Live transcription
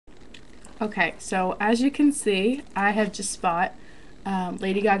Okay, so as you can see, I have just bought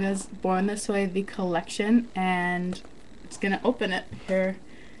Lady Gaga's Born This Way, the collection, and it's gonna open it here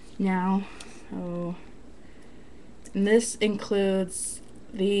now. So, and this includes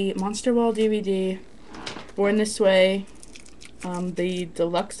the Monster Ball DVD, Born This Way, the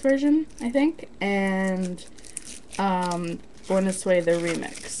deluxe version, I think, and Born This Way, the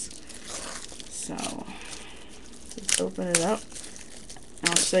remix. So, let's open it up.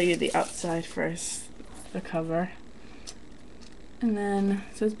 I'll show you the outside first, the cover. And then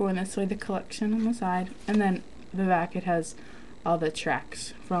it says Born This Way, the collection on the side. And then the back, it has all the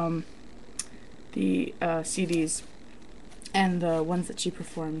tracks from the CDs and the ones that she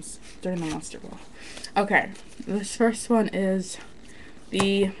performs during the Monster Ball. Okay, this first one is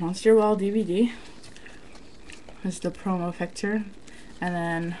the Monster Ball DVD. This is the promo picture. And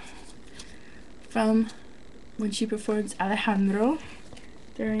then from when she performs Alejandro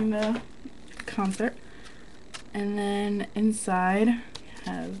during the concert. And then inside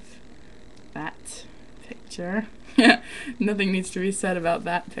have that picture. Nothing needs to be said about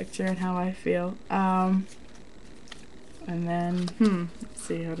that picture and how I feel. And then, let's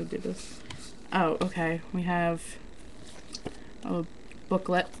see how to do this. Oh, okay. We have a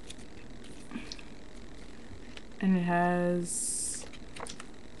booklet. And it has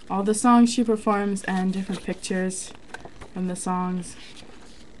all the songs she performs and different pictures from the songs.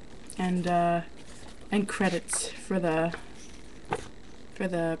 And credits for the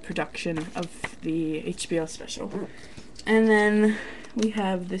production of the HBO special. And then we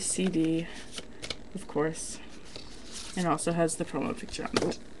have the CD, of course. It also has the promo picture on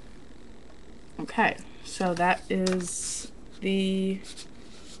it. Okay, so that is the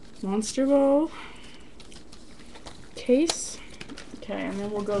Monster Ball case. Okay, and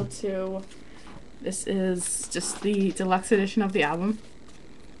then we'll go to, this is just the deluxe edition of the album.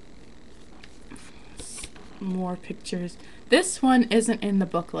 More pictures. This one isn't in the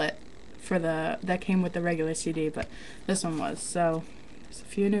booklet for that came with the regular CD, but this one was. So there's a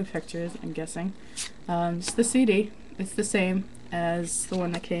few new pictures, I'm guessing. It's the CD. It's the same as the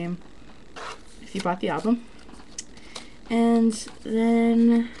one that came if you bought the album. And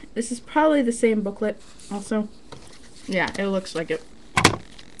then this is probably the same booklet also. Yeah, it looks like it.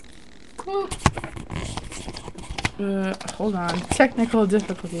 Hold on. Technical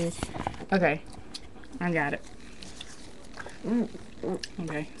difficulties. Okay. I got it.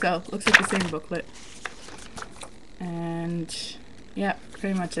 Okay, so looks like the same booklet. And yeah,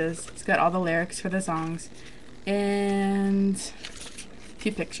 pretty much is. It's got all the lyrics for the songs and a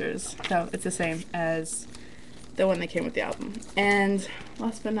few pictures. So it's the same as the one that came with the album. And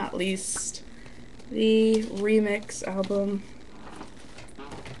last but not least, the remix album.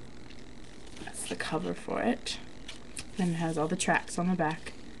 That's the cover for it. And it has all the tracks on the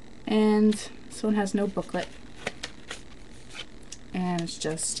back. And this one has no booklet. And it's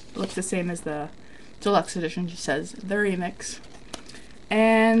just, looks the same as the deluxe edition, just says the remix.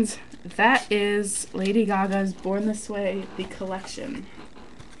 And that is Lady Gaga's Born This Way, the collection.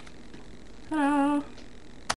 Ta-da!